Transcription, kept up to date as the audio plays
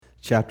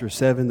Chapter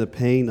 7, the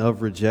pain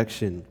of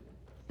rejection.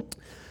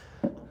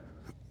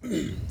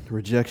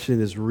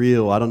 Rejection is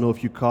real. I don't know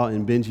if you caught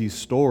in Benji's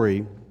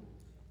story,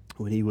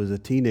 when he was a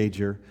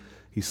teenager,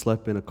 he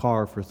slept in a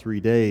car for 3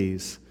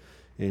 days,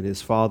 and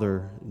his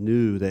father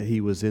knew that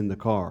he was in the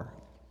car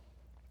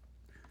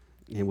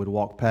and would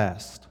walk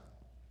past.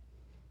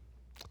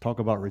 Talk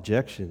about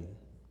rejection.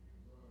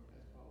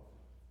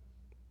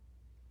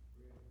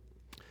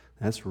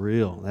 That's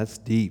real. That's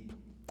deep.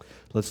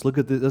 Let's look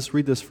at this. Let's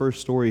read this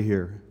first story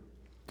here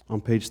on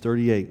page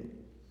 38,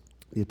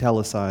 the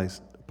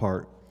italicized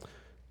part.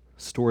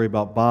 Story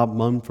about Bob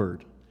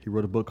Mumford. He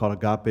wrote a book called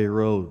Agape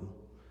Road.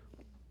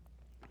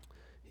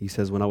 He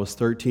says, when I was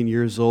 13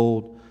 years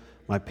old,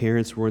 my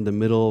parents were in the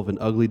middle of an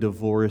ugly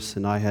divorce,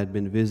 and I had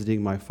been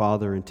visiting my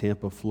father in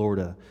Tampa,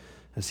 Florida.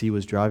 As he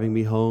was driving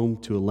me home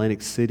to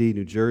Atlantic City,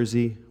 New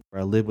Jersey,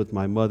 where I lived with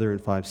my mother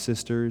and 5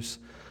 sisters,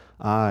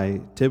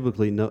 I,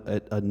 typically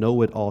a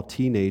know-it-all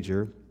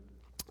teenager,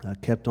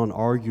 kept on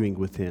arguing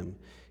with him,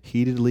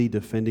 heatedly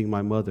defending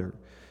my mother.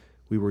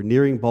 We were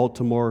nearing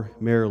Baltimore,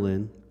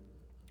 Maryland,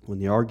 when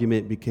the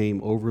argument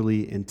became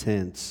overly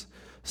intense.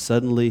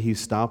 Suddenly, he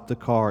stopped the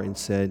car and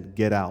said,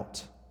 "Get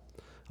out."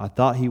 I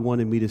thought he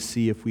wanted me to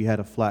see if we had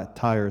a flat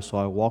tire, so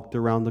I walked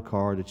around the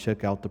car to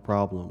check out the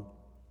problem.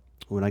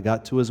 When I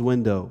got to his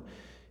window,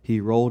 he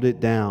rolled it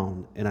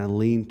down, and I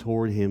leaned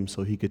toward him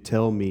so he could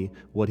tell me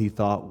what he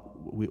thought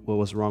what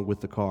was wrong with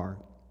the car.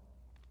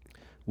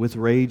 With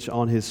rage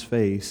on his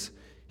face,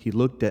 he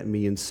looked at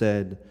me and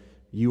said,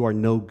 "You are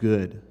no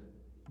good.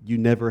 You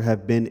never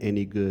have been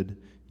any good.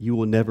 You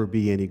will never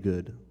be any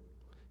good."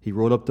 He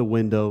rolled up the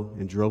window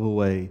and drove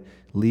away,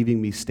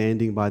 leaving me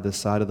standing by the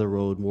side of the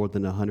road more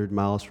than 100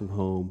 miles from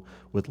home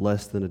with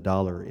less than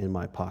 $1 in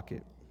my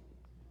pocket.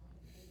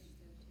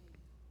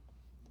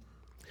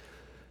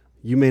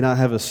 You may not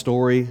have a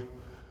story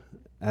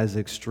as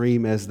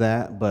extreme as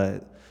that,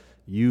 but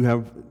you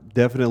have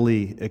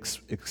definitely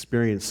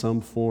experienced some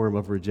form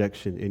of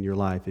rejection in your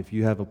life. If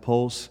you have a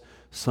pulse,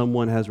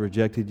 someone has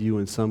rejected you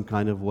in some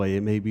kind of way.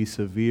 It may be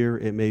severe,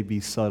 it may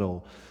be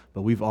subtle,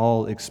 but we've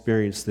all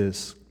experienced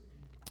this.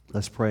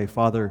 Let's pray.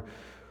 Father,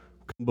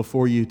 come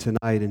before you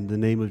tonight in the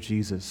name of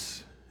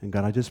Jesus. And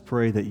God, I just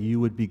pray that you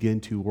would begin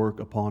to work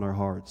upon our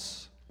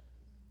hearts.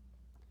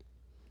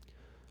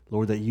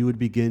 Lord, that you would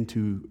begin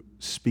to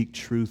speak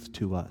truth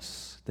to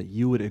us, that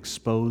you would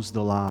expose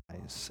the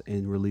lies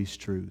and release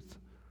truth.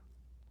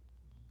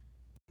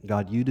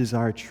 God, you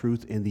desire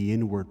truth in the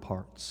inward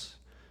parts.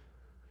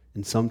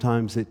 And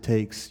sometimes it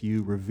takes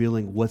you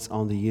revealing what's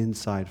on the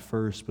inside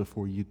first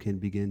before you can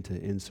begin to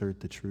insert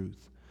the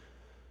truth.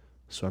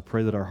 So I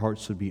pray that our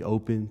hearts would be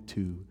open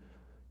to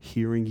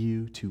hearing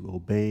you, to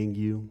obeying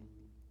you,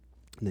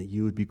 and that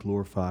you would be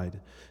glorified.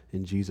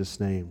 In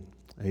Jesus' name,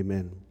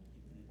 amen.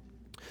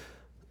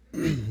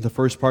 The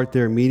first part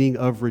there, meaning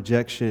of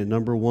rejection.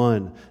 Number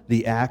 1,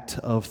 the act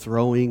of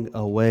throwing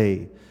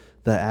away,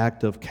 the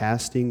act of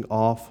casting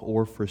off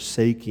or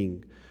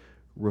forsaking,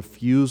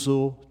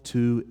 refusal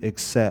to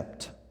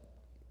accept.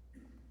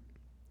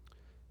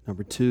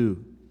 Number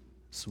 2,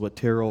 this is what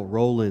Terrell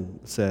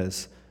Rowland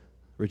says,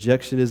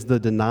 rejection is the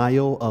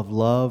denial of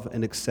love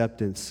and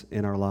acceptance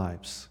in our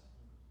lives.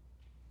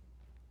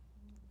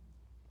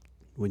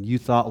 When you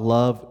thought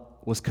love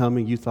was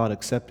coming, you thought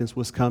acceptance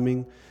was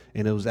coming,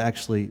 and it was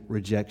actually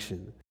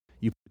rejection.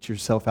 You put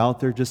yourself out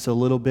there just a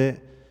little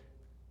bit,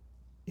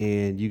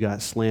 and you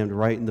got slammed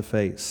right in the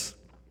face.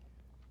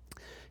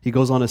 He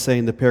goes on to say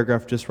in the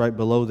paragraph just right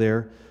below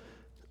there,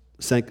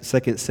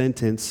 second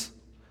sentence,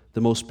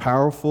 the most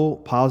powerful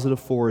positive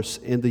force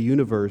in the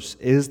universe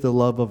is the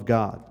love of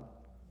God.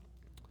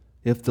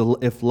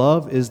 If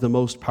love is the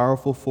most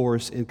powerful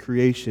force in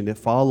creation, it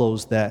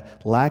follows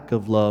that lack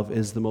of love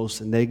is the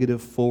most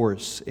negative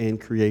force in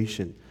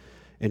creation.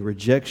 And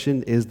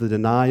rejection is the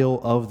denial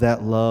of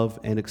that love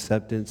and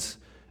acceptance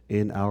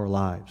in our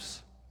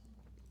lives.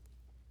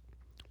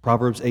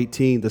 Proverbs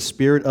 18, the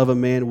spirit of a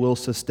man will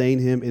sustain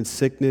him in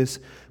sickness,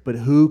 but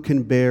who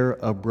can bear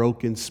a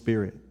broken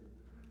spirit?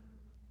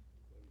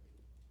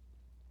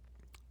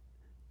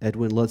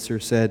 Edwin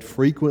Lutzer said,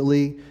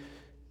 frequently,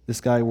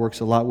 this guy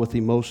works a lot with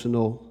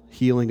emotional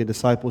healing and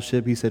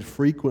discipleship. He said,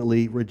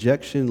 frequently,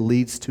 rejection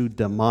leads to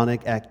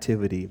demonic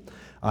activity.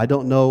 I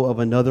don't know of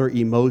another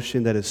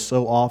emotion that is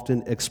so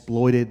often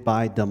exploited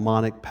by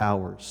demonic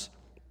powers.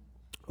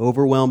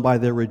 Overwhelmed by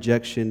their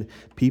rejection,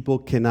 people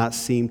cannot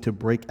seem to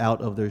break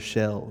out of their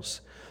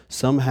shells.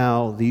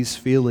 Somehow, these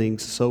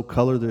feelings so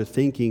color their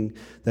thinking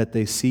that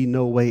they see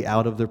no way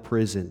out of their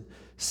prison.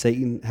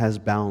 Satan has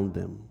bound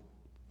them.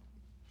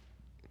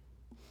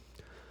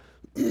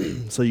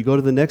 So you go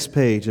to the next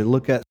page and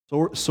look at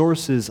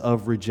sources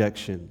of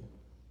rejection.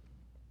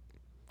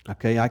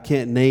 Okay, I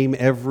can't name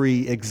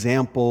every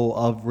example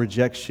of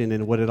rejection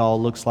and what it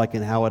all looks like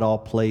and how it all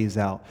plays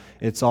out.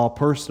 It's all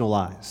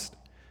personalized.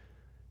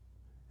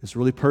 It's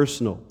really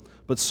personal.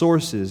 But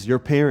sources, your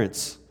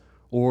parents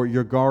or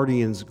your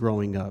guardians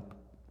growing up,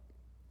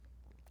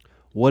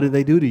 what did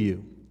they do to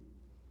you?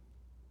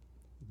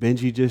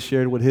 Benji just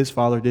shared what his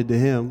father did to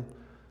him.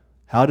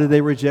 How did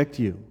they reject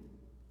you?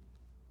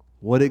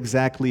 What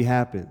exactly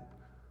happened?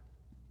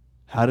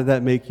 How did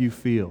that make you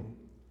feel?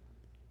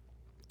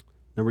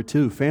 Number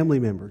 2, family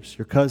members,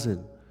 your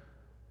cousin,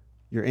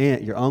 your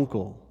aunt, your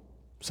uncle,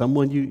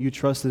 someone you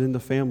trusted in the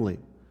family.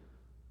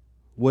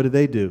 What did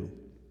they do?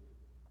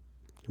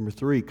 Number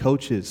 3,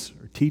 coaches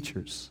or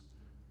teachers.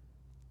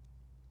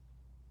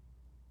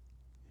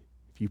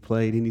 If you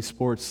played any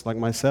sports like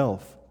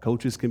myself,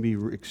 coaches can be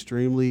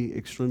extremely,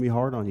 extremely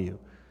hard on you.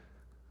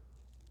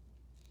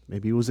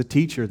 Maybe it was a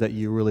teacher that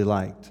you really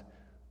liked.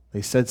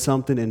 They said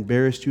something,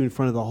 embarrassed you in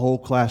front of the whole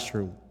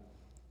classroom.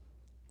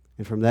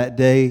 And from that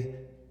day,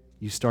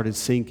 you started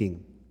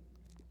sinking.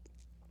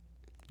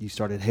 You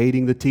started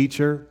hating the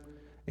teacher,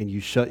 and you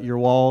shut your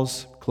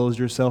walls, closed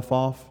yourself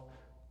off,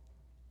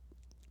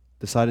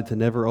 decided to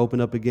never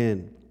open up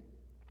again.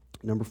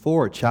 Number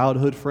 4,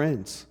 childhood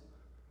friends.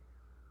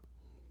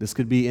 This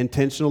could be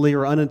intentionally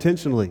or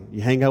unintentionally.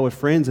 You hang out with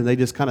friends, and they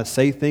just kind of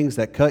say things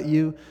that cut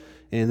you,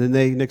 and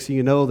then next thing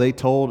you know, they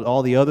told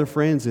all the other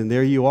friends, and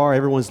there you are.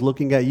 Everyone's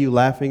looking at you,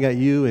 laughing at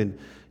you, and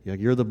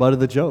you're the butt of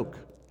the joke.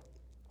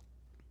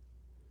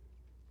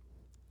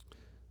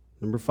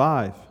 Number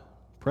 5,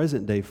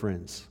 present-day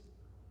friends.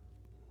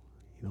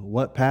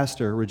 What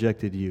pastor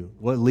rejected you?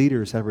 What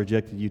leaders have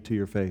rejected you to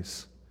your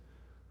face?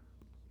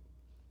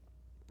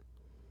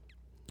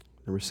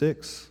 Number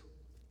 6,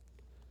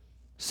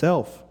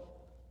 self.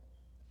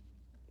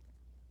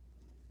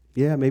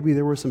 Yeah, maybe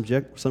there was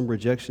some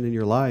rejection in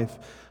your life,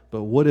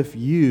 but what if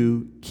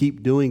you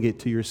keep doing it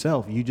to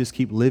yourself? You just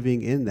keep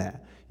living in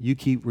that. You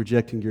keep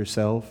rejecting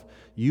yourself.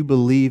 You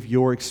believe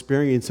your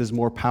experience is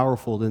more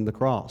powerful than the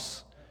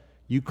cross.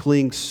 You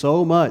cling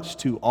so much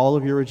to all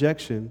of your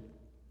rejection,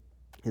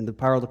 and the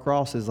power of the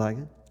cross is like,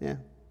 yeah.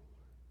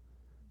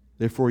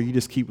 Therefore, you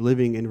just keep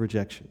living in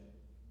rejection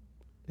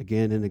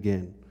again and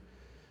again.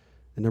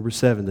 And number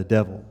 7, the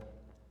devil.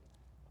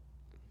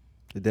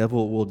 The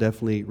devil will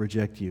definitely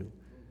reject you.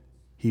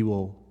 He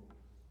will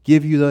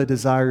give you the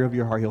desire of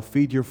your heart. He'll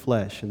feed your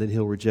flesh, and then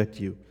he'll reject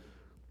you.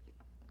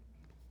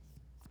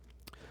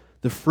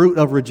 The fruit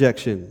of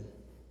rejection.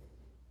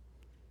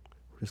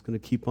 We're just going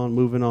to keep on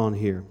moving on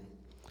here.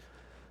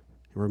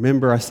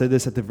 Remember, I said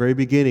this at the very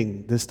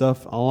beginning. This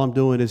stuff, all I'm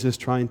doing is just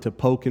trying to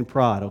poke and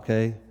prod,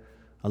 okay?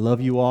 I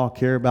love you all,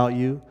 care about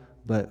you,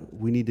 but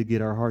we need to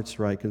get our hearts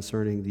right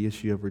concerning the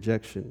issue of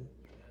rejection.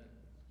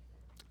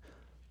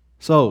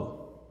 So,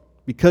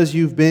 because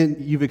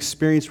you've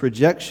experienced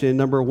rejection,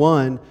 number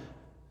 1,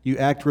 you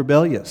act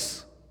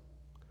rebellious.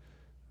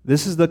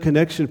 This is the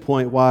connection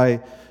point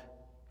why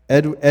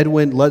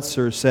Edwin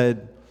Lutzer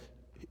said,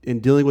 in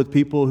dealing with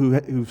people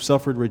who've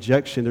suffered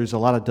rejection, there's a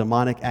lot of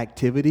demonic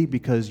activity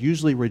because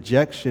usually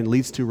rejection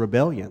leads to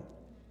rebellion.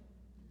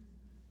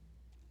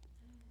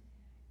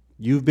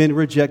 You've been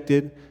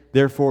rejected,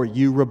 therefore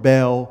you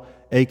rebel,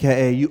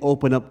 aka you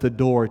open up the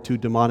door to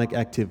demonic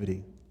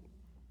activity.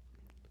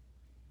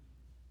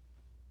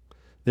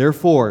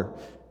 Therefore,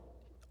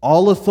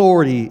 all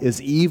authority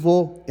is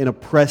evil and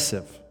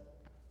oppressive.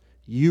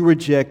 You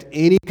reject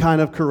any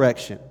kind of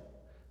correction.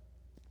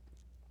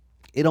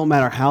 It don't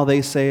matter how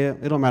they say it.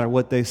 It don't matter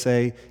what they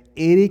say.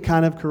 Any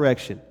kind of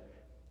correction.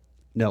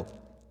 No.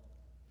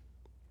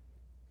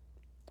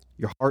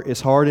 Your heart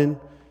is hardened.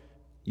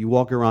 You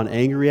walk around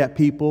angry at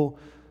people.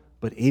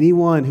 But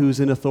anyone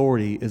who's in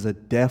authority is a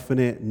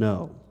definite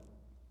no.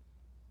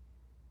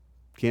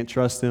 Can't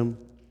trust them.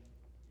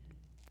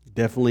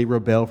 Definitely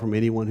rebel from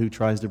anyone who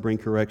tries to bring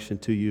correction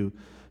to you,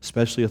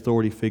 especially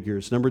authority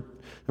figures. Number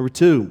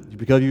 2,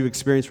 because you've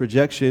experienced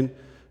rejection,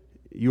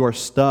 you are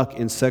stuck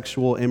in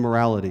sexual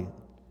immorality.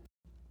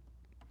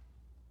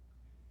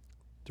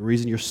 The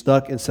reason you're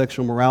stuck in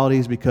sexual morality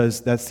is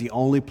because that's the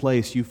only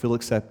place you feel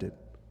accepted.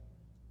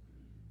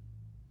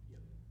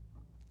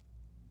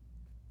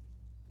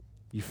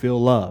 You feel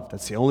loved.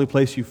 That's the only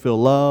place you feel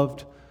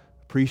loved,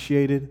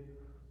 appreciated,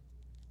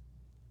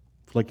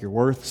 feel like you're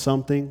worth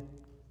something.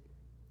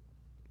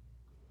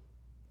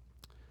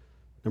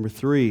 Number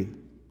 3,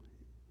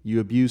 you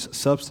abuse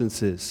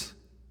substances.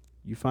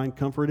 You find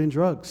comfort in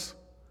drugs,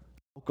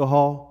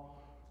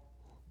 alcohol,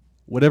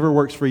 whatever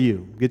works for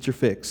you. Get your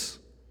fix.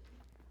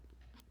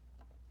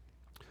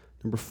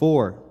 Number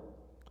 4,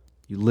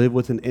 you live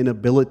with an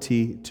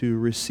inability to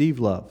receive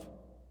love.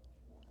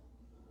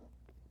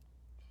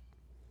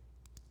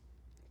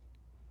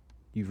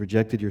 You've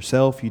rejected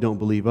yourself. You don't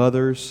believe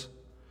others.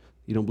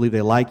 You don't believe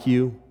they like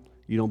you.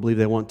 You don't believe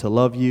they want to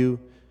love you.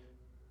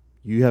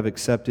 You have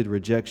accepted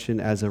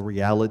rejection as a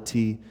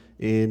reality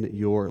in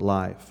your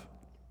life.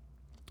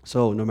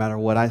 So no matter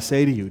what I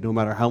say to you, no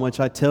matter how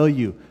much I tell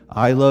you,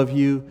 I love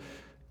you,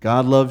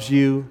 God loves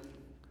you,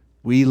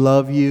 we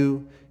love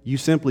you, you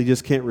simply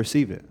just can't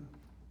receive it.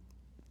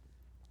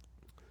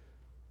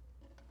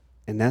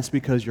 And that's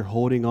because you're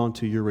holding on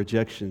to your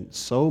rejection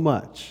so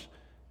much,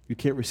 you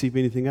can't receive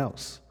anything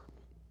else.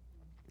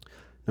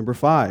 Number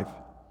 5,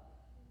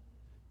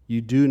 you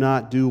do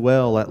not do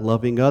well at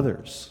loving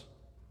others.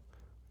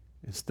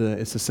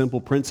 It's a simple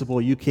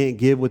principle. You can't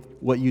give with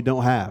what you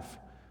don't have.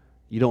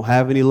 You don't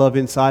have any love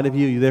inside of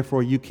you,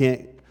 therefore you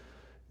can't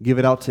give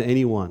it out to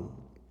anyone.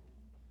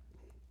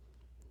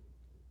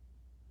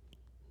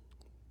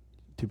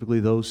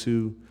 Typically those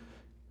who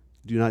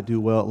do not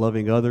do well at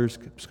loving others,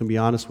 I'm just going to be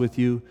honest with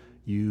you,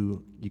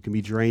 you can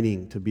be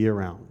draining to be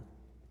around.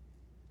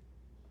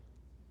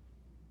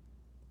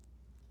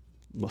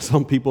 Well,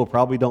 some people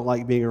probably don't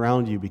like being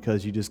around you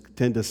because you just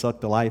tend to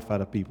suck the life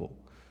out of people.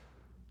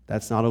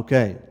 That's not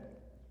okay.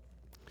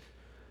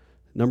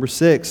 Number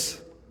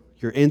 6,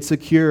 you're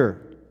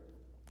insecure.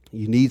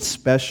 You need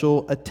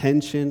special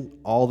attention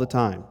all the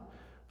time.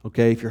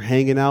 Okay, if you're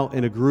hanging out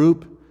in a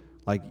group,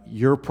 like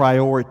your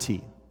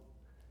priority.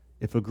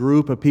 If a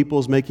group of people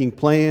is making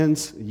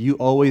plans, you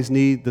always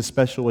need the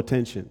special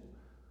attention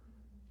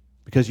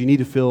because you need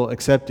to feel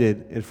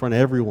accepted in front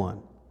of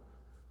everyone.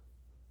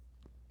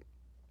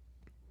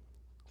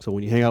 So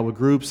when you hang out with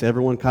groups,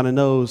 everyone kind of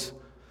knows,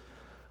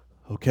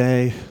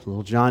 okay,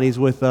 little Johnny's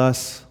with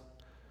us.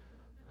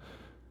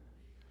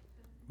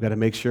 We've got to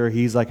make sure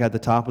he's like at the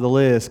top of the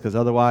list because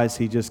otherwise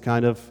he just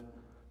kind of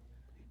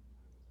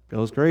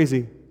goes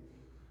crazy.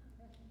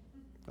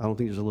 I don't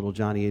think there's a little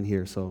Johnny in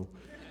here, so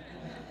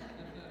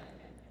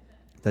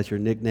if that's your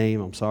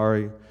nickname, I'm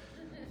sorry.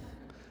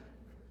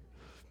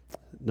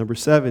 Number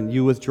 7,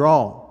 you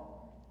withdraw.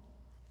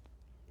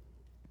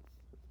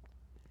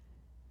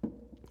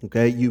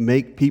 Okay, you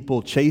make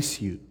people chase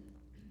you.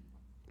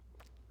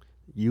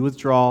 You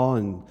withdraw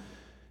and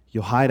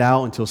you'll hide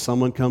out until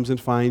someone comes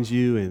and finds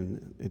you,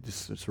 and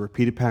it's a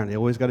repeated pattern. They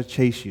always got to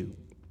chase you.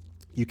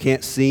 You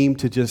can't seem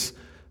to just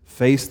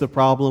face the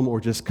problem or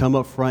just come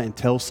up front and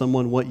tell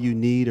someone what you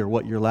need or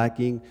what you're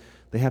lacking.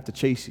 They have to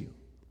chase you.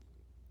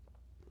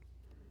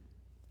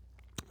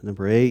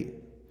 Number 8,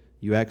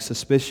 you act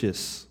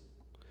suspicious.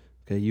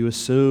 Okay, you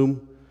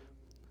assume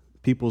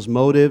people's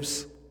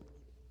motives.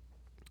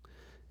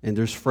 And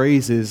there's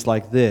phrases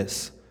like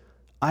this: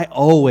 I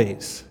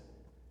always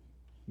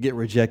get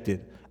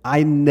rejected.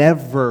 I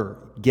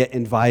never get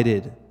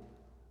invited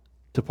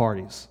to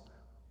parties.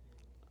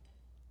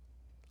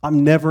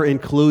 I'm never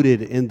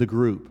included in the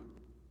group.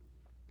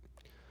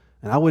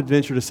 And I would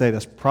venture to say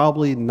that's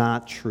probably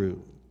not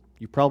true.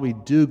 You probably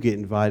do get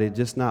invited,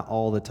 just not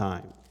all the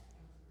time.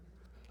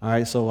 All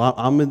right, so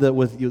I'm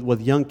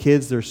with young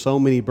kids. There's so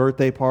many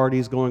birthday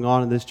parties going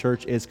on in this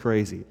church. It's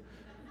crazy.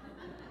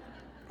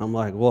 I'm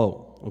like,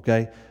 whoa.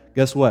 Okay,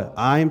 guess what?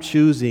 I'm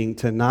choosing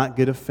to not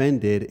get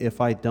offended if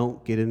I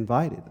don't get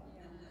invited.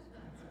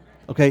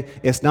 Okay,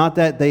 it's not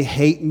that they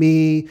hate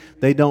me,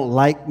 they don't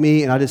like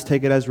me, and I just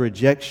take it as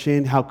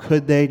rejection. How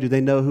could they? Do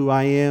they know who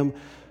I am?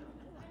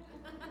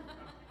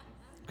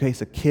 Okay,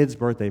 it's a kid's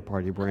birthday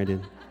party,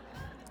 Brandon.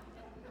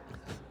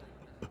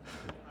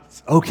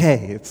 It's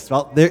okay,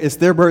 it's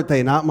their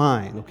birthday, not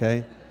mine,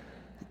 okay?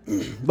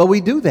 But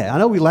we do that. I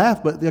know we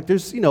laugh, but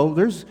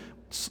there's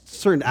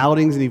certain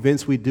outings and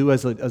events we do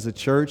as a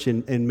church,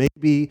 and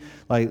maybe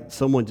like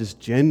someone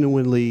just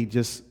genuinely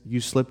you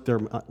slipped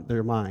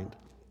their mind,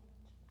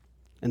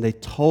 and they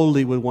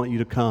totally would want you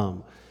to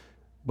come,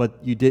 but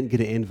you didn't get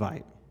an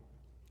invite,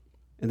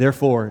 and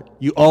therefore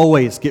you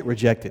always get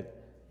rejected.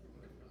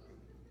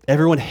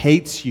 Everyone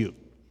hates you.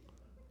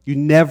 You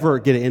never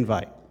get an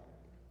invite.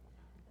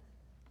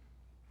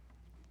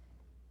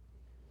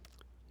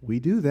 We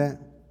do that.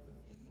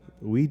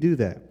 We do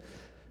that.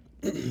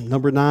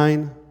 Number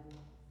 9.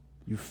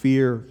 You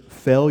fear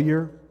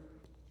failure,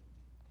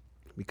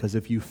 because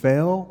if you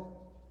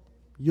fail,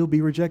 you'll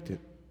be rejected.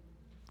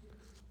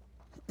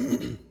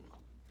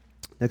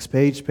 Next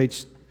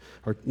page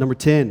or number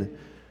 10.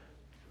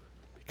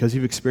 Because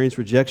you've experienced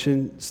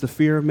rejection, it's the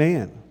fear of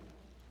man.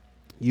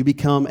 You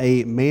become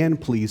a man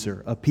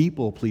pleaser, a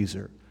people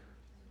pleaser.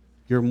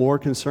 You're more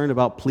concerned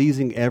about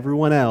pleasing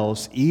everyone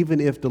else, even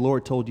if the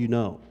Lord told you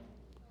no.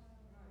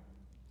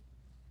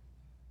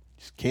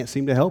 Just can't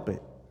seem to help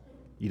it.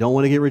 You don't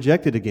want to get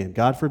rejected again.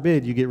 God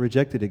forbid you get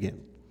rejected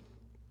again.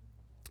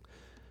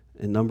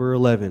 And number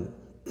 11,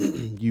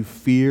 you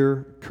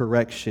fear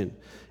correction.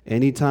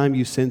 Anytime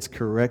you sense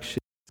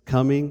correction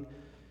coming,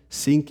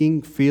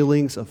 sinking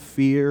feelings of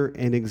fear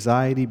and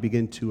anxiety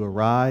begin to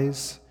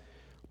arise.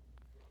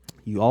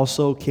 You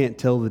also can't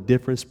tell the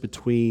difference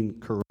between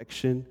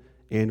correction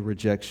and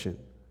rejection.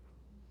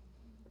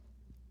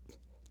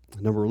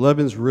 Number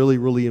 11 is really,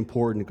 really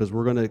important because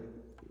we're going to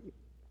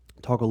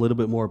talk a little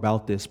bit more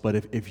about this, but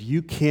if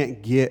you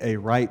can't get a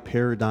right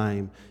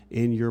paradigm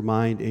in your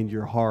mind, in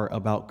your heart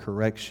about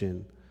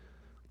correction,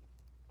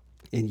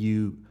 and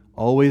you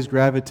always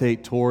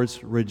gravitate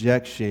towards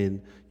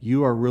rejection,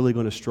 you are really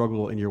going to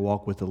struggle in your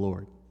walk with the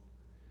Lord,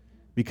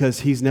 because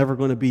He's never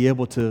going to be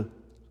able to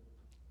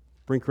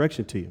bring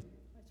correction to you.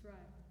 That's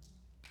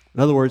right. In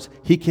other words,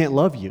 He can't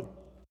love you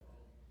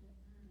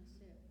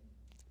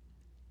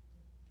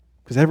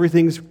because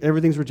everything's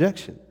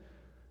rejection,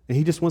 and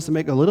He just wants to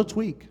make a little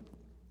tweak.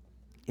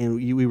 And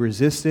we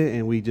resist it,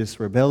 and we just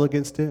rebel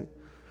against it.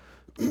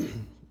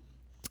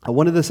 I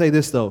wanted to say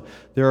this, though.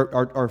 There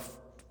are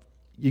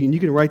you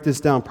can write this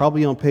down,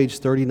 probably on page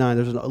 39.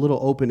 There's a little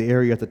open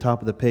area at the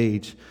top of the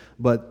page.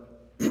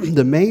 But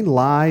the main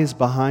lies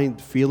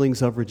behind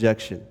feelings of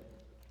rejection.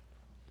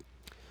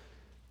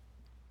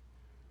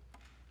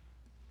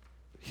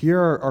 Here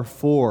are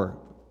 4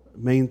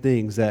 main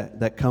things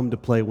that come to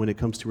play when it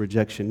comes to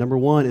rejection. Number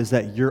one is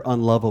that you're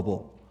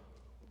unlovable.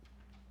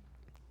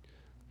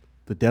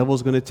 The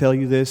devil's going to tell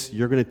you this,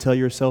 you're going to tell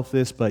yourself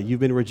this, but you've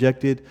been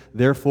rejected,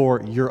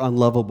 therefore you're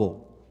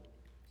unlovable.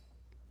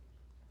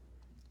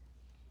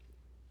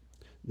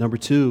 Number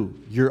two,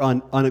 you're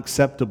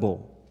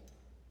unacceptable.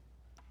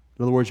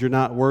 In other words, you're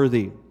not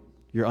worthy.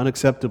 You're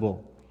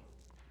unacceptable.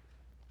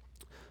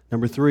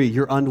 Number three,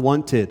 you're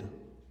unwanted.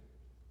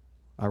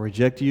 I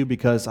reject you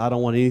because I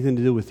don't want anything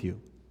to do with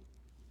you.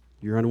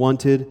 You're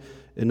unwanted.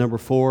 And number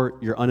four,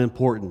 you're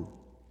unimportant.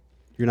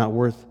 You're not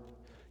worth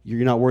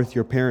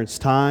your parents'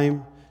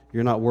 time.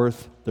 You're not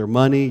worth their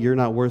money. You're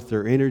not worth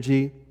their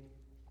energy.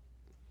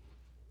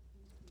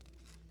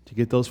 To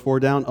get those four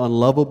down: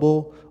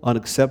 unlovable,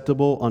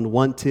 unacceptable,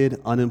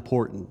 unwanted,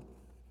 unimportant.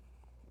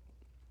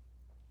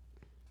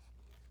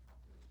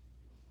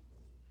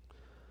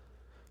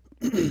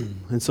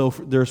 And so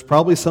there's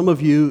probably some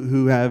of you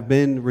who have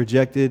been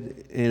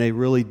rejected in a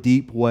really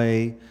deep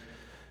way,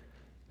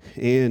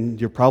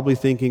 and you're probably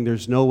thinking,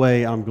 there's no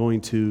way I'm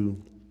going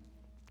to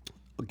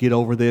get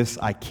over this.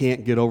 I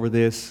can't get over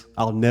this.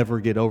 I'll never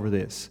get over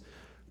this.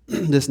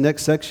 This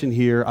next section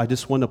here, I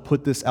just want to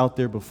put this out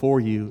there before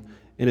you,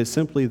 and it's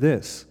simply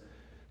this: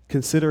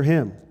 consider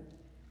him.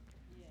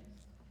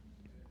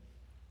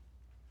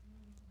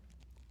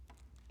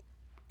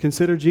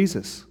 Consider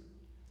Jesus.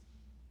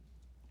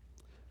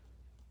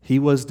 He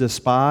was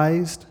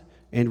despised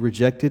and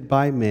rejected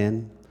by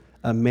men,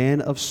 a man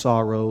of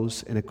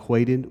sorrows and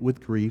acquainted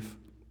with grief,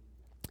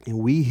 and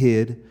we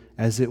hid,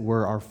 as it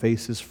were, our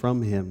faces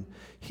from him.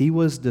 He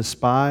was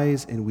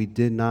despised, and we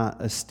did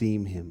not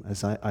esteem him,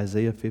 as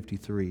Isaiah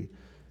 53.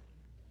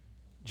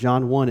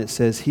 John 1, it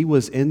says, he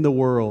was in the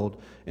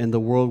world, and the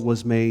world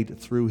was made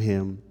through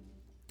him,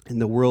 and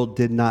the world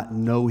did not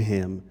know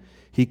him.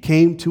 He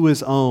came to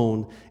his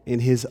own,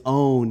 and his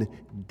own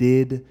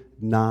did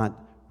not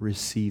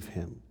receive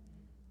him.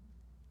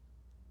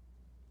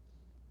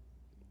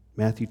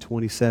 Matthew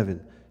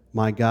 27,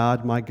 my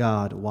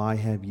God, why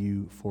have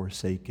you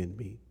forsaken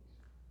me?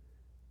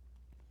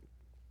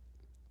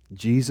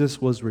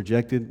 Jesus was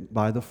rejected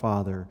by the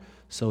Father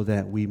so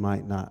that we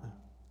might not.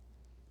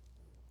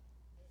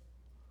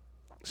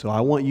 So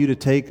I want you to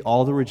take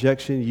all the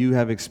rejection you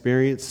have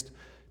experienced,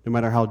 no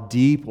matter how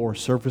deep or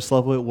surface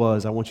level it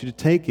was. I want you to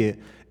take it,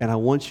 and I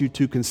want you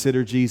to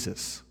consider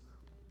Jesus.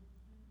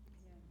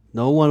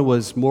 No one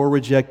was more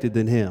rejected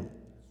than him.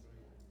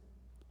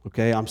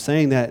 Okay, I'm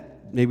saying that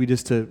maybe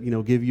just to,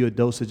 give you a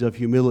dosage of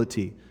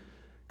humility,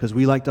 because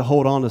we like to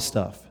hold on to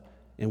stuff,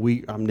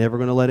 and I'm never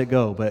going to let it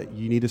go, but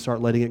you need to start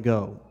letting it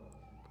go.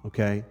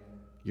 Okay?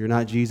 You're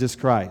not Jesus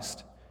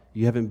Christ.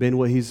 You haven't been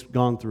what he's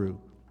gone through.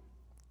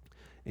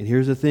 And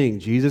here's the thing: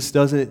 Jesus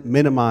doesn't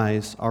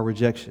minimize our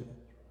rejection.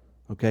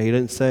 Okay? He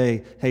doesn't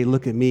say, hey,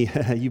 look at me,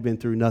 you've been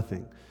through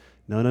nothing.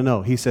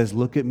 No. He says,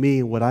 look at me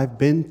and what I've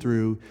been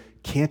through.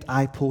 Can't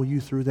I pull you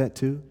through that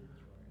too?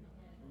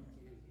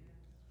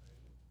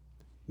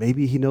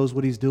 Maybe he knows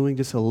what he's doing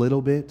just a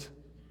little bit.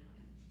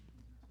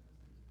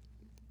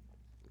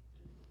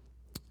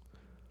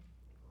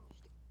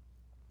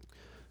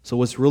 So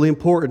what's really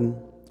important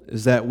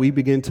is that we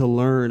begin to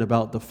learn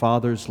about the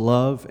Father's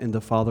love and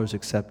the Father's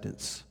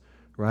acceptance,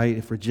 right?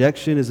 If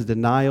rejection is a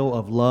denial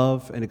of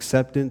love and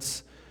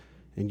acceptance,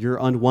 and you're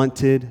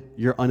unwanted,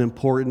 you're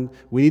unimportant,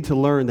 we need to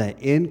learn that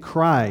in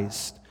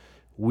Christ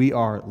we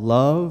are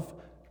loved,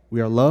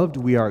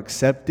 we are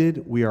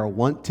accepted, we are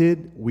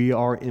wanted, we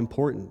are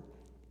important.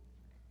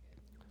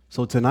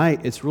 So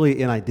tonight, it's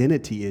really an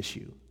identity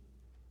issue.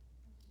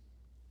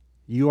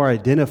 You are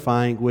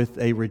identifying with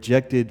a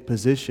rejected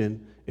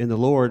position in the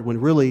Lord when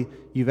really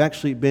you've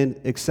actually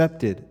been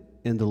accepted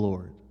in the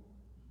Lord.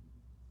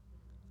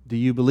 Do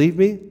you believe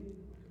me?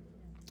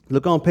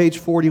 Look on page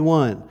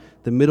 41,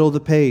 the middle of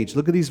the page.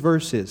 Look at these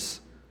verses.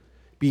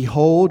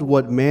 Behold,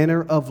 what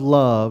manner of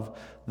love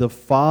the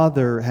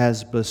Father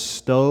has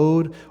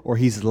bestowed, or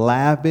he's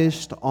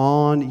lavished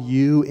on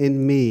you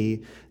and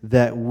me,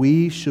 that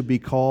we should be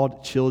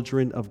called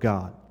children of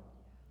God.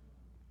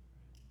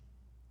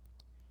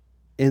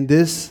 In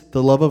this,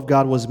 the love of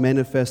God was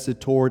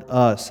manifested toward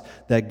us,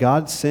 that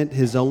God sent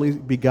his only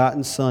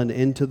begotten Son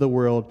into the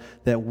world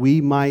that we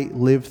might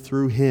live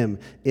through him.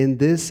 In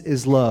this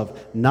is love,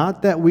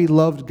 not that we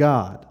loved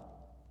God.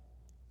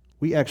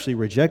 We actually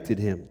rejected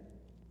him.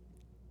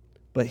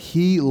 But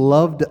he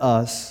loved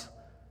us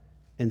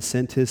and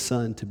sent his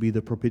Son to be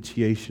the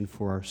propitiation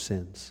for our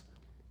sins.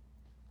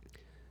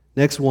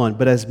 Next one,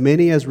 but as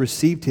many as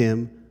received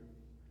him,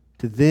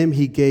 to them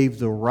he gave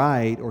the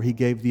right, or he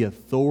gave the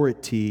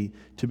authority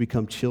to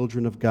become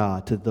children of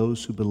God, to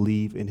those who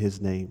believe in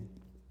his name.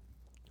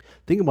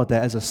 Think about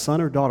that. As a son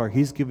or daughter,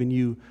 he's given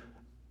you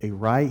a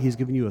right, he's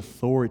given you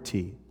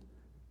authority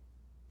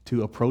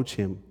to approach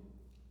him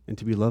and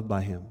to be loved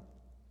by him.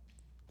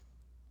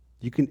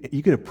 You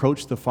can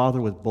approach the Father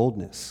with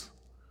boldness.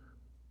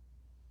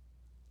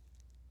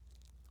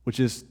 which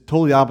is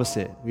totally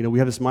opposite. We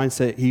have this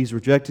mindset, he's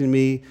rejecting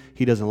me,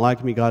 he doesn't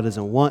like me, God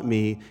doesn't want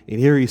me. And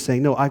here he's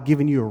saying, no, I've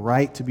given you a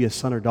right to be a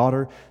son or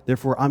daughter.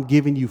 Therefore, I'm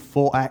giving you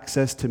full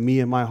access to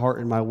me and my heart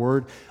and my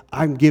word.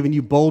 I'm giving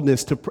you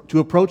boldness to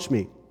approach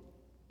me.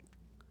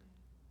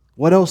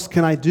 What else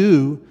can I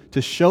do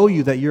to show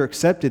you that you're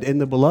accepted in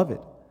the beloved?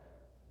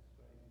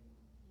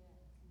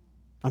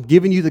 I'm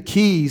giving you the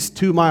keys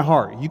to my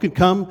heart. You can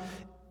come,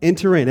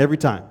 enter in every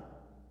time.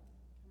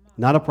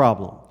 Not a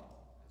problem.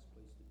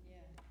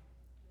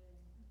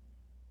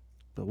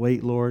 But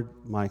wait, Lord,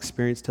 my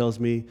experience tells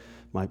me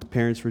my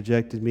parents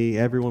rejected me,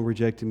 everyone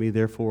rejected me,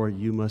 therefore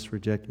you must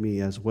reject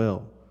me as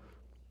well.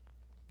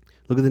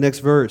 Look at the next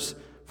verse.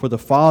 For the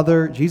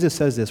Father, Jesus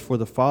says this, for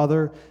the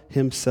Father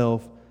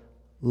himself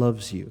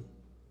loves you.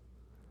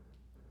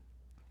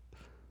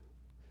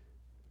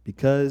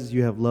 Because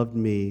you have loved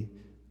me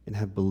and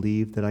have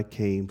believed that I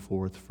came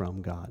forth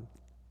from God.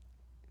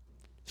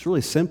 It's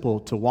really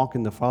simple to walk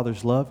in the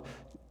Father's love.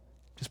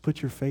 Just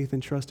put your faith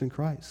and trust in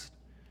Christ.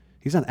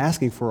 He's not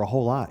asking for a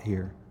whole lot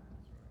here.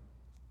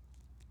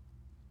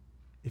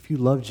 If you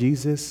love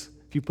Jesus,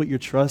 if you put your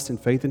trust and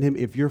faith in him,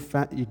 if you're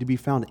to be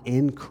found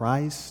in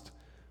Christ,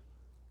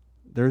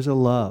 there's a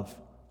love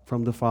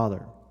from the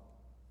Father.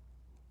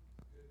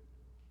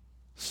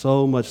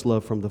 So much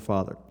love from the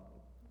Father.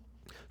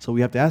 So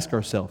we have to ask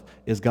ourselves,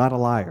 is God a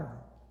liar?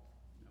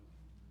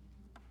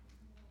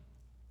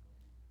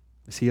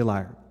 Is he a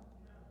liar?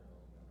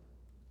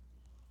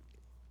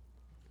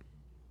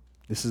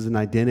 This is an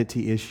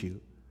identity issue.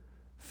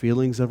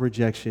 Feelings of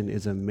rejection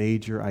is a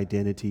major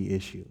identity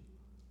issue.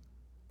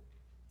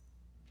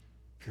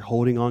 If you're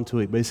holding on to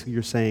it, basically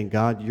you're saying,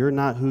 God, you're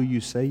not who you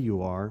say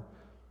you are.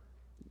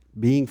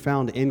 Being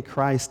found in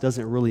Christ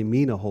doesn't really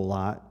mean a whole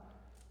lot.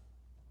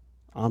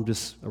 I'm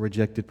just a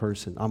rejected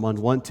person. I'm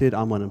unwanted,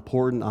 I'm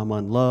unimportant, I'm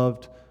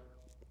unloved.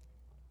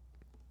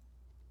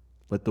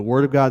 But the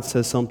Word of God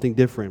says something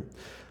different.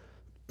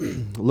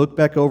 Look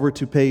back over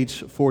to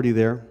page 40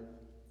 there.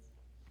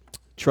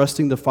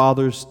 Trusting the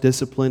Father's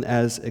discipline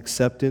as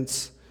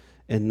acceptance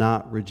and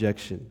not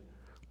rejection.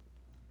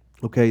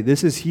 Okay,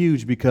 this is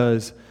huge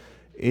because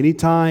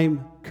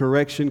anytime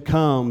correction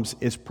comes,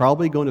 it's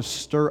probably going to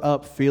stir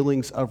up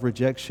feelings of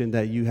rejection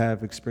that you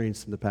have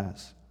experienced in the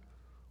past.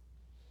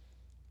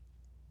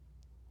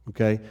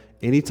 Okay,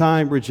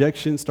 anytime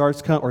correction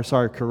starts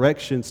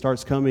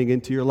coming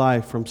into your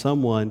life from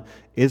someone,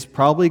 it's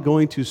probably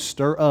going to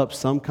stir up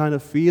some kind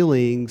of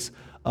feelings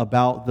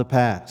about the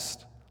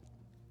past.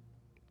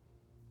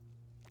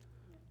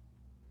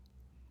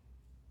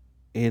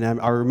 And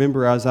I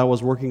remember as I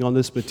was working on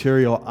this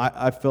material,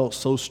 I felt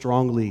so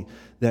strongly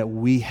that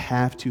we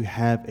have to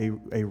have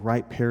a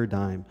right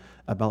paradigm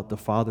about the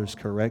Father's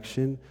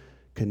correction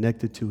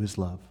connected to his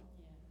love.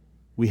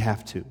 We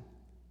have to.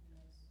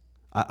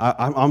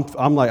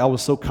 I'm like, I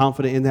was so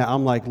confident in that.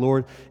 I'm like,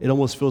 Lord, it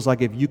almost feels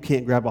like if you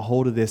can't grab a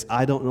hold of this,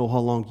 I don't know how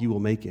long you will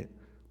make it.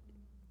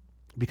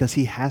 Because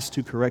he has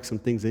to correct some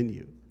things in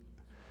you.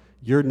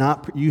 You're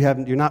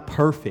not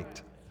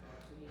perfect.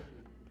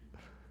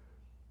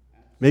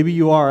 Maybe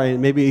you are,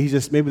 and maybe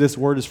this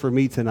word is for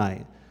me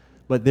tonight.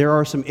 But there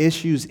are some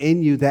issues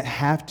in you that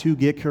have to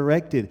get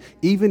corrected.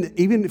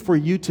 Even for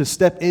you to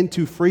step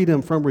into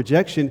freedom from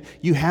rejection,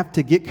 you have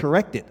to get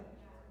corrected.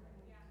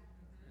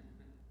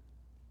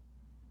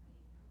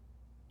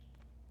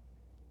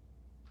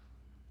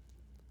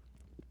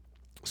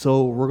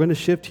 So we're going to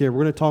shift here.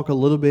 We're going to talk a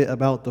little bit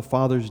about the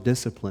Father's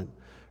discipline.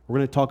 We're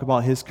going to talk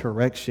about his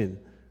correction.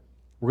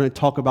 We're going to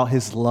talk about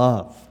his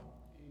love.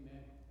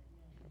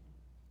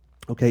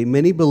 Okay,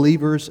 many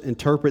believers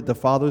interpret the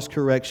Father's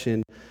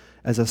correction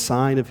as a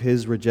sign of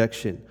his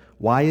rejection.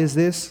 Why is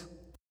this?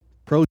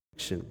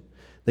 Projection.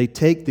 They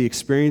take the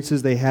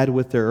experiences they had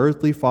with their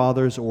earthly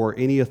fathers or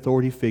any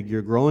authority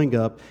figure growing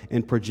up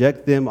and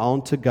project them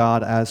onto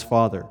God as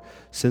Father.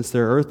 Since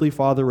their earthly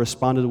father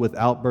responded with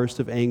outbursts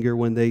of anger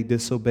when they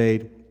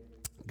disobeyed,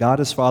 God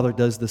as Father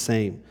does the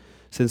same.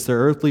 Since their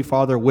earthly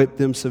father whipped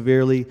them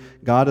severely,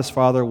 God as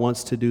Father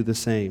wants to do the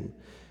same.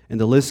 And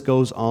the list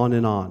goes on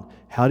and on.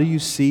 How do you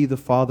see the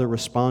Father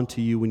respond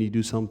to you when you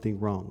do something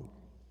wrong?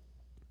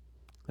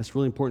 That's a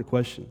really important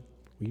question.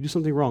 When you do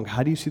something wrong,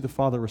 how do you see the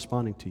Father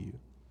responding to you?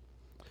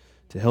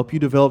 To help you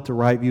develop the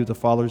right view of the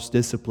Father's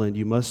discipline,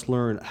 you must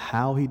learn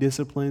how he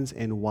disciplines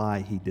and why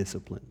he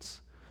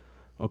disciplines.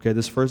 Okay,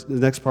 the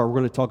next part, we're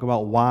going to talk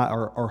about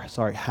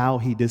how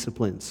he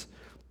disciplines.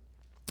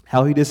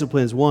 How he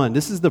disciplines. One,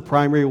 this is the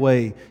primary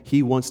way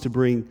he wants to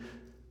bring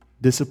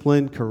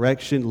discipline,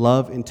 correction,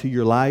 love into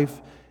your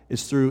life,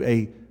 is through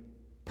a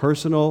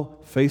personal,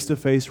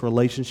 face-to-face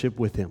relationship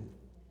with him.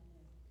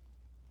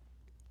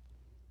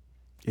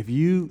 If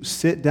you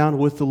sit down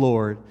with the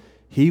Lord,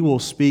 he will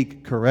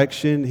speak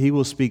correction, he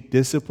will speak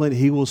discipline,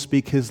 he will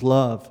speak his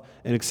love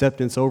and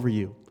acceptance over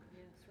you.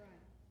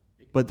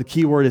 But the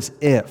key word is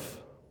if.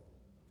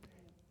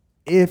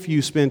 If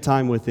you spend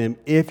time with him,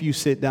 if you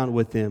sit down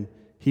with him,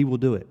 he will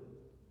do it.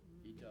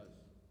 He does.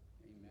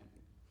 Amen.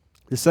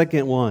 The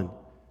second one,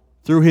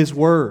 through his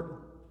word.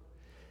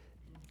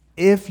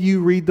 If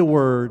you read the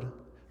word,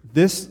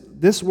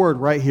 This word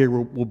right here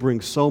will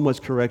bring so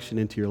much correction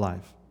into your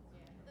life.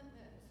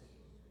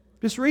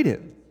 Just read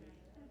it.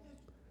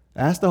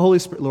 Ask the Holy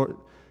Spirit, Lord,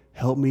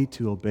 help me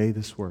to obey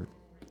this word.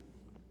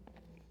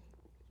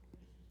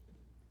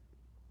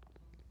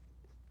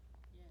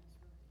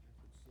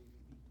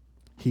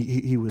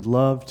 He would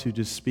love to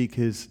just speak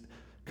his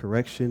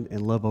correction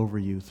and love over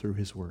you through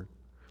his word.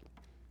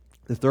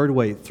 The third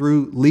way,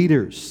 through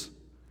leaders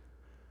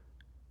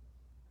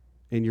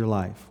in your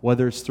life,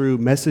 whether it's through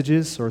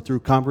messages or through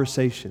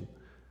conversation.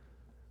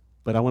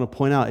 But I want to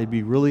point out, it'd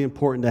be really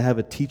important to have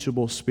a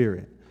teachable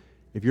spirit.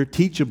 If you're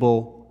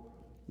teachable,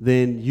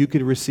 then you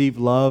can receive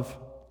love,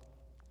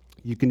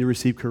 you can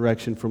receive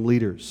correction from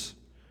leaders.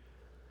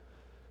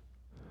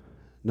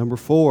 Number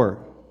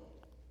 4,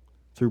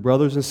 through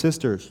brothers and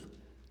sisters.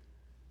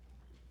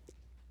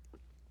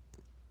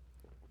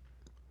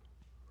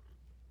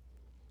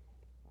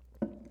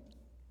 I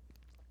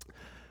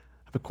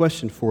have a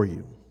question for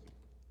you.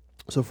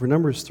 So for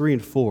numbers 3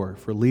 and 4,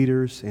 for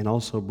leaders and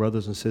also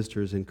brothers and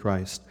sisters in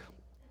Christ,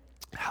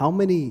 how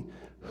many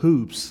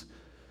hoops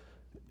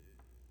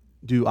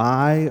do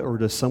I or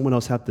does someone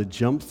else have to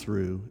jump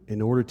through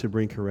in order to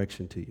bring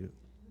correction to you?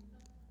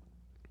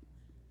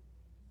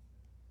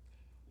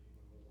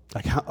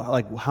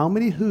 Like how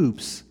many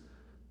hoops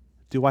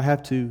do I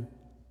have to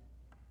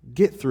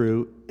get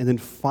through, and then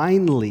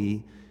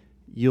finally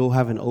you'll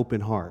have an open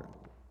heart?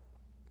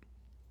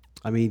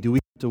 I mean, do we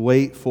have to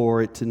wait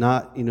for it to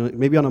not,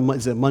 maybe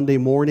is it Monday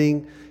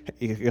morning?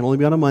 It can only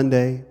be on a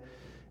Monday.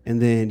 And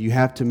then you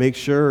have to make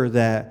sure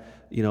that,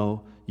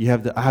 I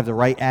have the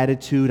right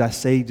attitude. I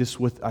say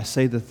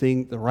the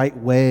thing the right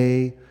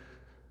way.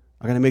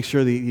 I got to make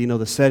sure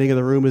the setting of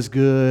the room is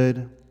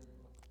good.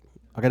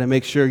 I got to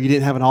make sure you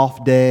didn't have an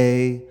off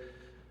day.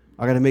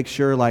 I got to make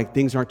sure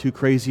things aren't too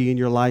crazy in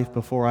your life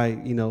before I,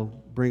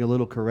 bring a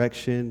little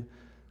correction.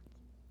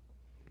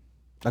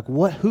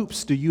 What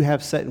hoops do you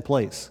have set in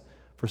place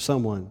for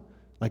someone?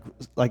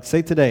 Like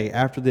say today,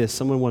 after this,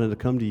 someone wanted to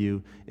come to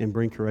you and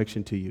bring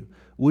correction to you.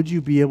 Would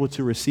you be able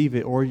to receive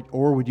it,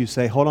 or would you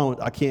say, hold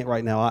on, I can't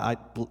right now. I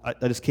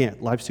just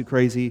can't. Life's too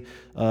crazy.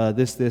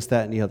 This,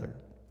 that, and the other.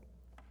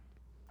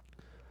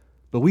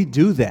 But we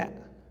do that.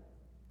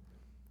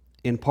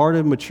 And part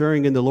of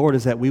maturing in the Lord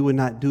is that we would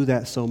not do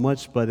that so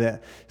much, but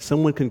that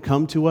someone can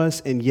come to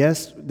us, and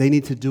yes, they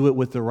need to do it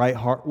with the right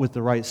heart, with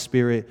the right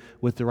spirit,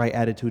 with the right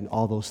attitude, and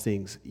all those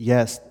things.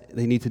 Yes,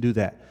 they need to do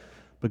that.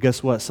 But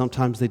guess what?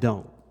 Sometimes they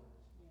don't.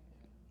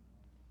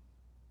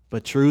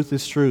 But truth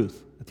is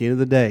truth. At the end of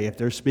the day, if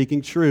they're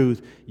speaking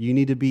truth, you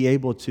need to be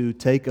able to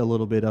take a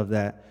little bit of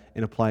that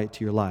and apply it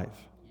to your life.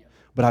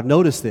 But I've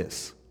noticed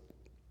this,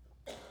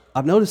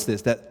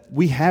 that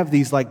we have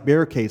these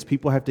barricades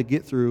people have to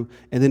get through,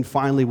 and then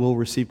finally we'll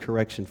receive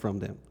correction from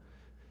them.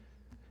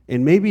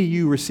 And maybe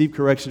you receive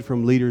correction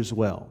from leaders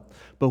well.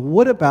 But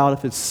what about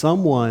if it's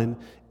someone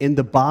in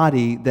the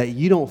body that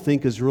you don't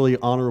think is really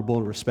honorable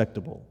and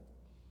respectable?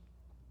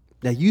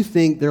 Now, you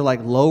think they're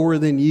lower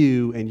than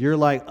you, and you're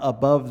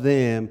above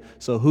them,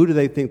 so who do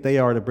they think they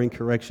are to bring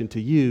correction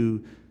to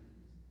you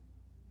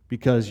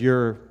because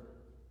you're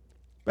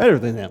better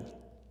than them,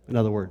 in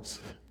other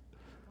words?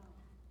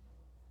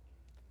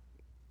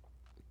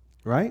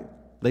 Right?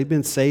 They've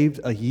been saved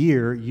a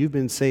year, you've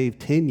been saved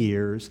 10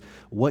 years.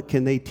 What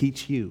can they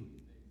teach you?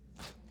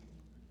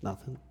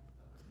 Nothing.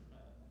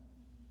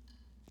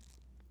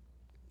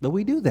 But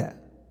we do that.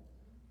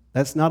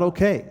 That's not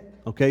okay.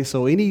 Okay,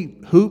 so any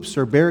hoops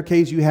or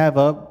barricades you have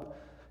up,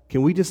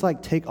 can we just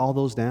take all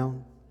those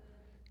down?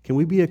 Can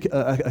we be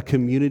a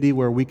community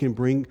where we can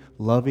bring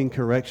loving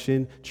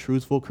correction,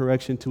 truthful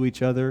correction to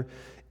each other,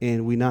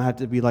 and we not have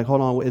to be hold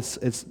on,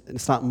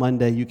 it's not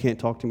Monday, you can't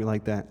talk to me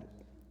like that.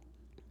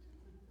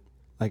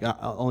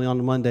 Only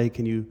on Monday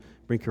can you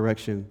bring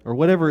correction, or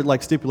whatever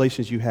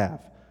stipulations you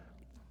have.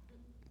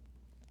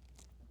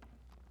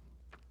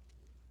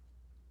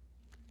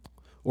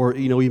 Or,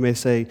 you may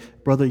say,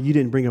 brother, you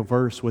didn't bring a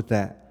verse with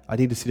that. I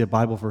need to see the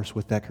Bible verse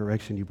with that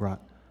correction you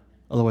brought.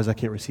 Otherwise, I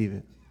can't receive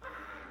it.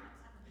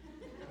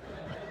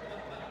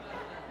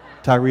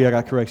 Tyree, I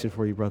got correction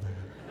for you, brother.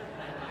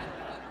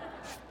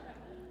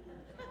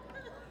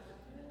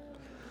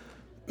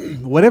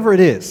 Whatever it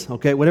is,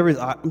 okay, whatever it is,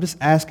 I'm just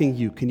asking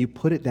you, can you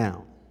put it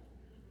down?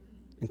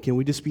 And can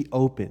we just be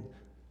open?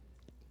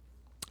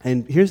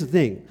 And here's the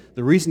thing.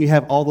 The reason you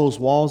have all those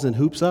walls and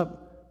hoops up,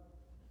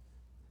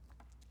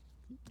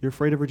 you're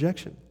afraid of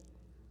rejection.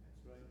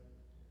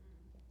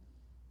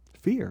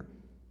 Fear.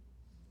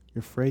 You're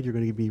afraid you're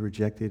going to be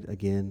rejected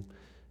again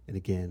and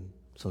again.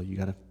 So you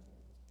got to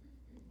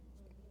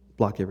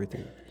block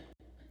everything.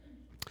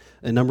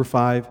 And number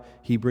 5,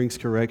 he brings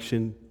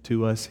correction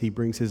to us. He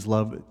brings his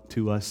love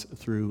to us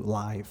through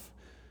life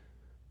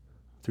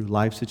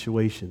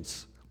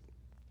situations,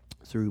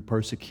 through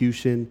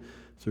persecution,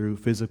 through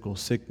physical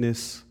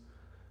sickness,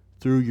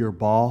 through your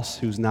boss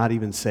who's not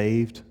even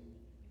saved.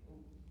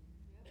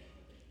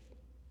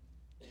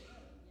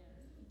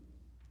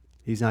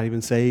 He's not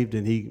even saved,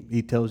 and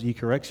he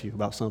corrects you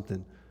about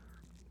something.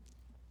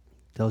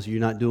 Tells you you're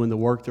not doing the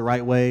work the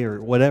right way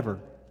or whatever.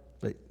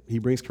 But He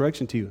brings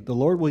correction to you. The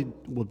Lord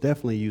will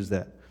definitely use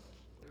that.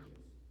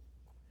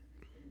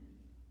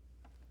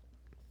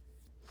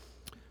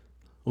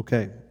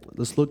 Okay,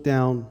 let's look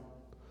down.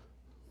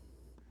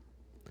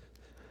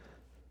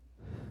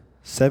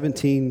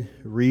 17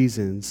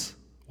 reasons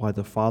why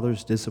the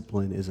Father's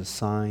discipline is a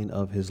sign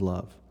of his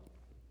love.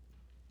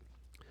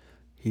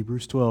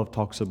 Hebrews 12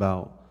 talks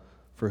about,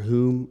 for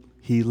whom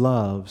he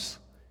loves,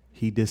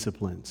 he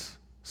disciplines.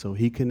 So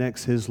he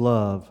connects his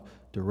love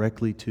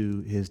directly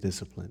to his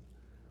discipline.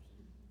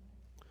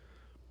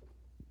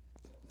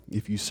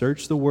 If you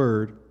search the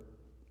word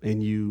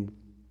and you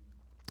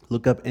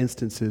look up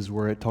instances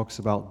where it talks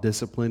about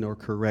discipline or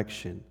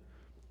correction,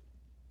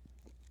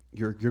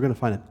 you're going to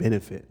find a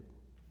benefit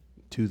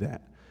to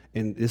that.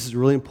 And this is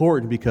really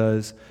important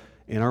because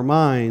in our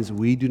minds,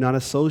 we do not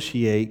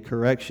associate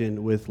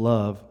correction with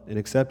love and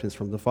acceptance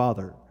from the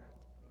Father.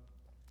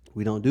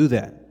 We don't do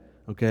that,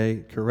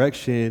 okay?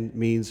 Correction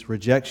means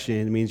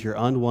rejection, means you're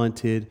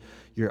unwanted,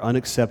 you're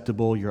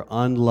unacceptable, you're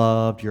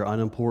unloved, you're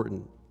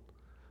unimportant.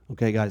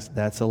 Okay, guys,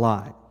 that's a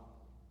lie.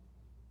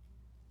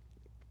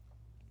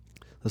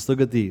 Let's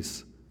look at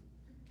these.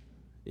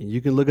 And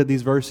you can look at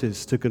these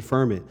verses to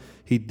confirm it.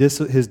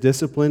 His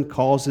discipline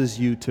causes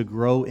you to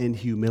grow in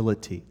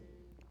humility.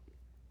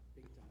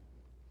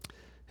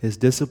 His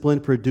discipline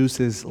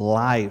produces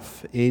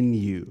life in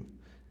you.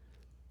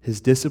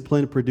 His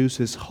discipline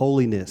produces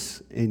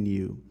holiness in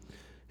you.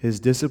 His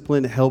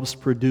discipline helps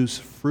produce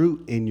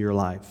fruit in your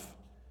life.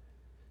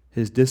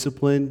 His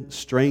discipline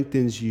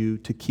strengthens you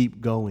to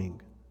keep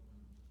going.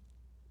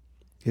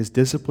 His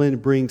discipline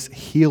brings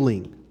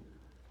healing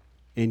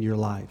in your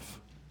life.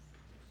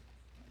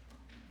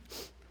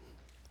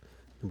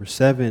 Number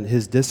 7,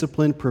 his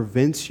discipline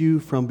prevents you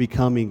from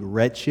becoming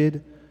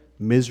wretched,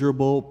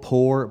 miserable,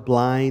 poor,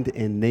 blind,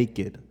 and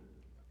naked.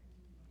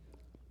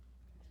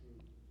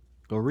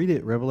 Go read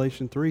it,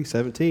 Revelation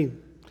 3:17.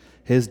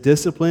 His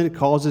discipline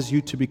causes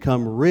you to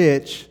become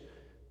rich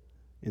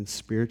in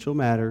spiritual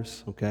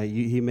matters. Okay,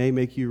 he may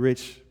make you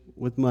rich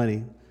with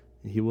money,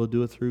 and he will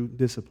do it through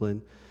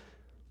discipline.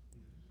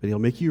 But he'll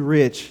make you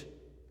rich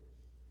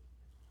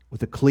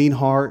with a clean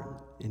heart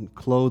and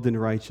clothed in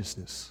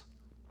righteousness.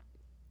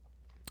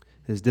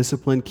 His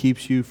discipline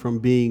keeps you from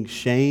being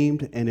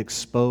shamed and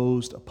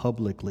exposed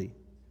publicly.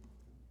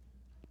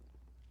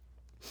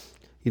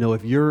 You know,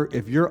 if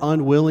you're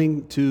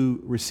unwilling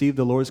to receive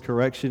the Lord's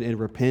correction and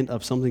repent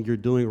of something you're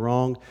doing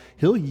wrong,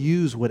 he'll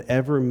use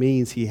whatever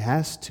means he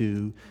has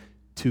to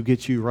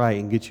get you right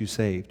and get you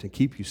saved and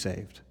keep you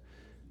saved.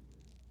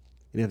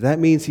 And if that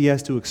means he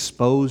has to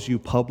expose you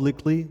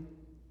publicly,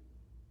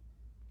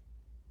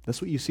 that's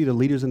what you see the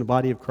leaders in the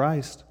body of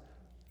Christ.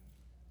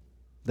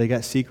 They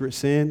got secret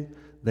sin.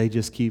 They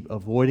just keep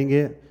avoiding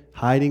it,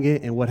 hiding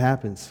it, and what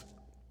happens?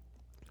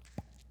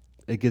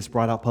 It gets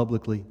brought out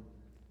publicly.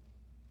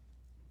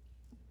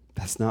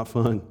 That's not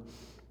fun.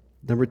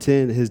 Number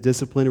 10, his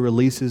discipline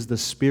releases the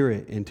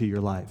Spirit into your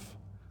life.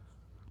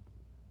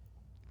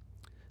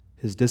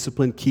 His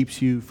discipline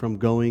keeps you from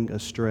going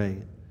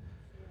astray.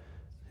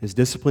 His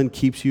discipline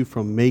keeps you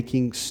from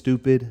making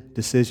stupid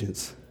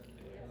decisions.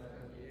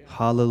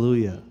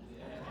 Hallelujah.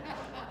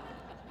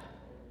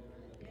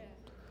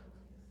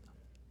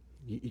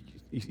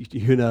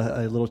 You're in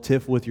a little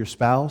tiff with your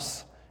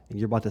spouse, and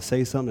you're about to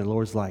say something, and the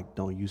Lord's like,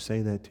 don't you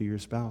say that to your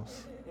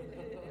spouse.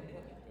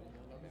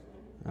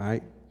 All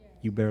right?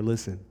 You better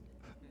listen.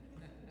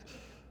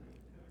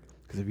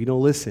 Because if you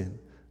don't listen,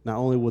 not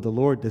only will the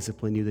Lord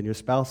discipline you, then your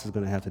spouse is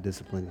going to have to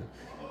discipline you.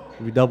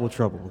 It'll be double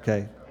trouble,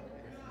 okay?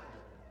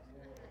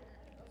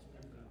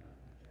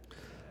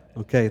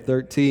 Okay,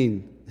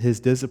 13. His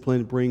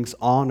discipline brings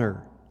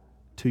honor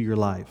to your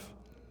life.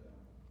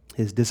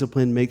 His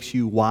discipline makes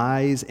you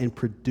wise and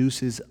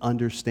produces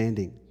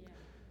understanding.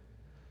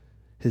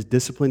 His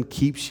discipline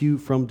keeps you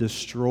from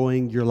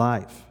destroying your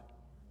life.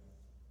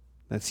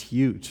 That's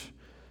huge.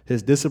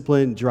 His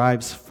discipline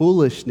drives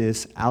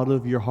foolishness out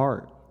of your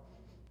heart.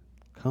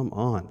 Come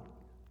on.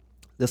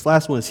 This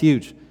last one is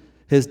huge.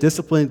 His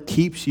discipline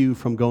keeps you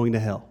from going to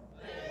hell.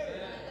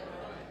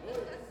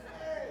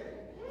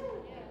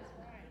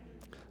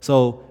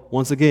 So,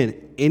 once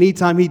again,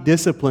 anytime he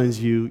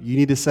disciplines you, you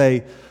need to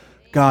say,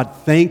 God,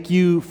 thank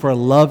you for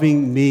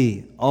loving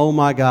me. Oh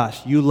my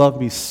gosh, you love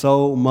me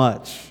so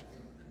much.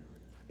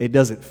 It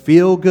doesn't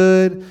feel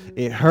good.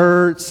 It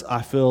hurts.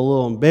 I feel a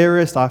little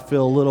embarrassed. I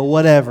feel a little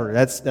whatever.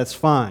 That's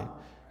fine.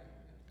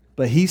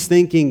 But he's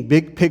thinking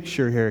big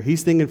picture here.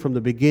 He's thinking from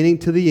the beginning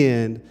to the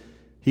end.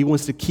 He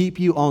wants to keep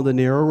you on the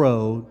narrow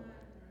road.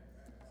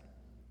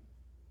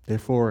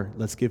 Therefore,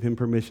 let's give him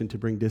permission to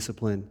bring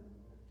discipline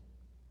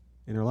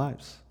in our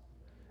lives.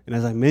 And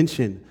as I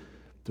mentioned,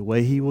 the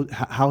way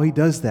how he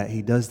does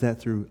that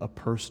through a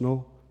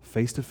personal,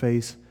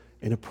 face-to-face,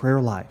 and a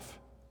prayer life.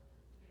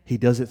 He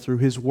does it through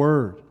his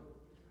word.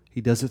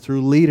 He does it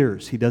through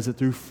leaders. He does it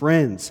through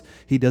friends.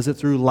 He does it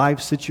through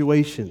life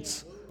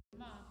situations.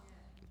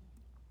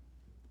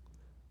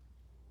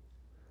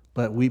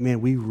 But we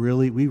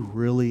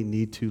really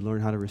need to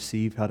learn how to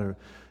receive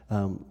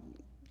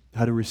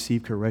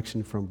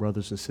correction from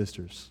brothers and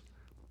sisters.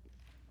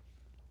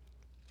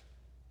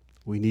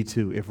 We need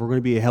to. If we're going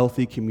to be a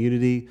healthy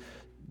community,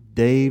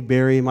 Dave,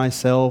 Barry,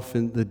 myself,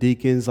 and the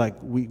deacons, like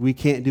we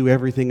can't do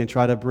everything and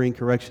try to bring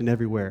correction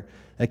everywhere.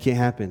 That can't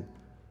happen.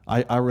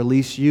 I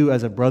release you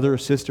as a brother or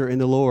sister in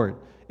the Lord.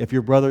 If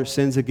your brother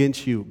sins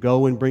against you,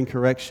 go and bring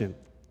correction.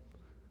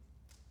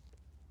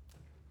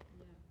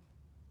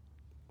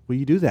 Will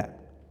you do that?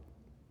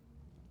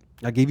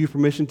 I gave you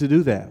permission to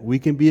do that. We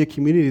can be a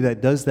community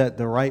that does that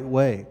the right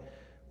way,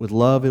 with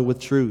love and with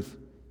truth.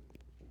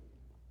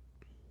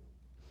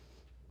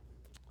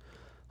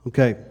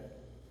 Okay,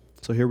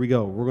 so here we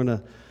go. We're going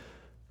to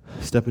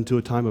step into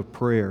a time of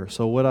prayer.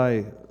 So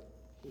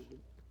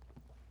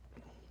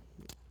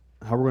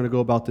how we're going to go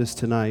about this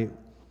tonight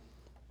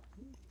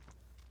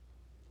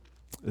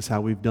is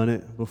how we've done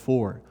it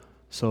before.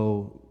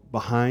 So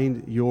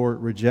behind your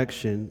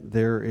rejection,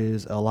 there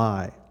is a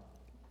lie.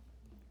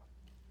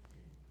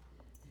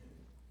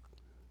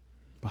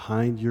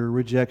 Behind your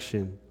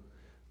rejection,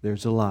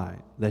 there's a lie.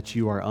 That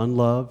you are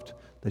unloved,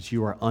 that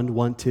you are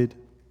unwanted,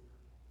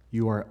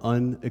 you are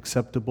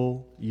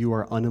unacceptable, you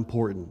are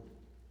unimportant.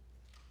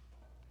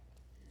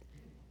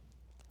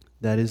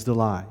 That is the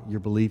lie you're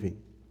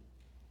believing.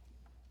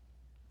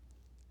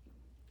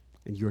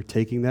 And you're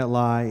taking that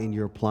lie and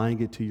you're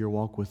applying it to your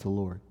walk with the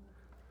Lord.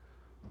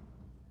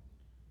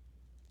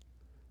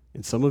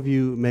 And some of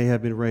you may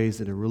have been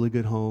raised in a really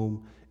good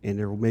home, and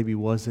there maybe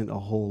wasn't a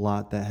whole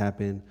lot that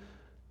happened,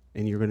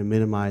 and you're going to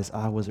minimize,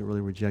 I wasn't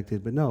really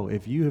rejected. But no,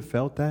 if you have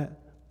felt that,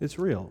 it's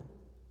real.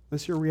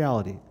 That's your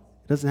reality.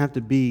 It doesn't have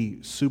to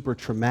be super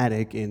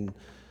traumatic and,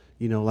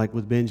 like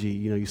with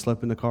Benji, you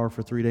slept in the car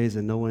for 3 days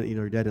and no one,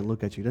 your dad didn't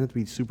look at you. It doesn't have to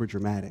be super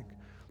dramatic.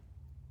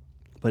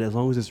 But as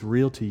long as it's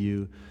real to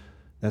you,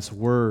 that's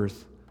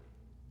worth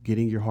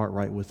getting your heart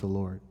right with the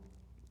Lord.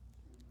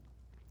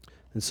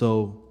 And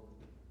so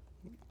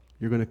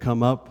you're going to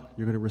come up,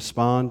 you're going to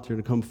respond, you're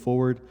going to come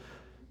forward.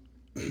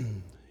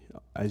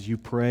 As you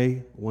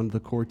pray, one of the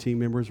core team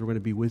members, we're going to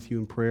be with you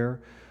in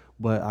prayer.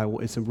 But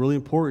it's really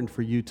important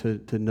for you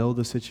to know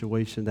the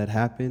situation that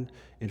happened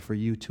and for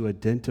you to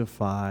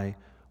identify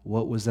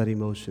what was that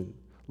emotion.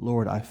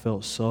 Lord, I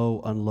felt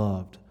so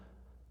unloved.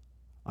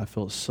 I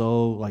felt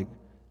so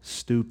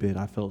stupid.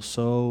 I felt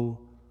so,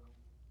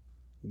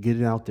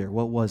 get it out there.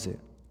 What was it?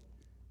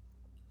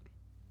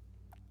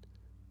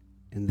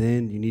 And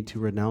then you need to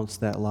renounce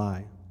that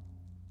lie.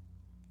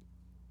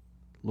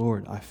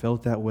 Lord, I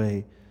felt that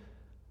way.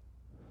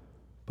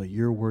 But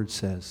your word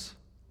says,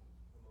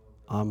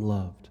 I'm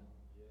loved.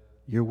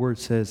 Your word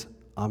says,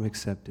 I'm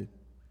accepted.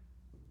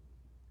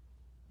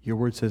 Your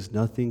word says,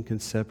 nothing can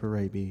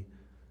separate me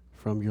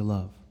from your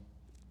love.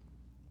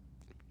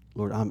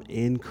 Lord, I'm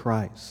in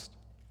Christ.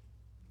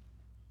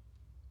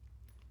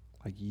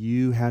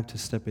 You have to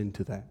step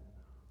into that.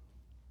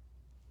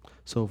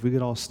 So if we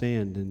could all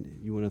stand and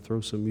you want to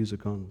throw some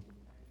music on.